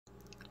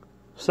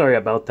Sorry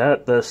about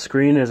that. The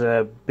screen is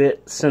a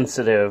bit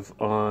sensitive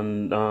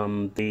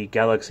on the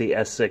Galaxy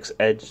S6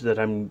 Edge that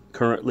I'm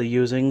currently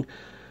using,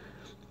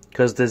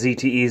 because the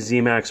ZTE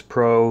ZMAX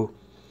Pro,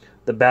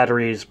 the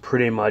battery is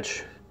pretty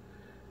much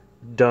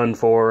done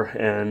for,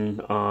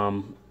 and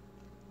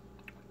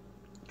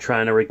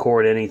trying to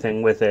record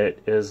anything with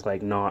it is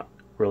like not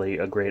really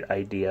a great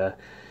idea.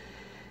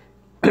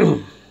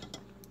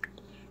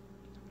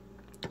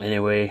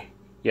 Anyway,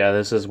 yeah,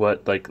 this is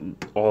what like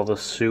all the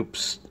soup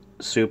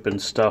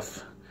and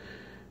stuff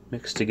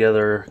mixed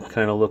together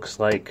kind of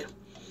looks like.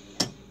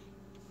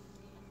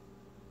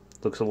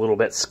 Looks a little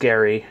bit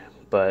scary,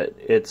 but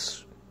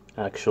it's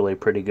actually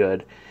pretty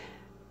good.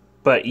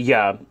 But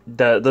yeah,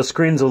 the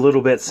screen's a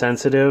little bit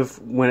sensitive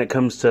when it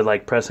comes to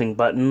like pressing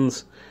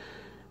buttons,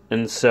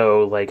 and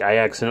so like I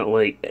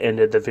accidentally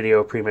ended the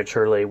video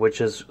prematurely, which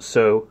is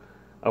so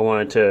I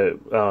wanted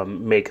to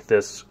make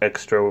this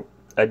extra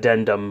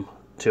addendum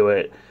to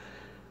it.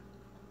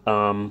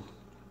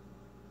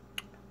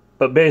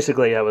 But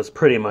basically that was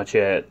pretty much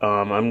it.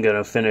 I'm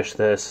gonna finish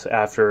this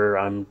after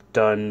I'm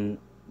done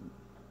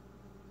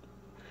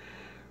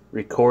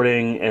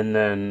recording, and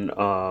then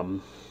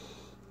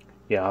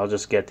yeah, I'll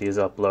just get these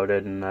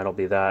uploaded and that'll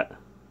be that.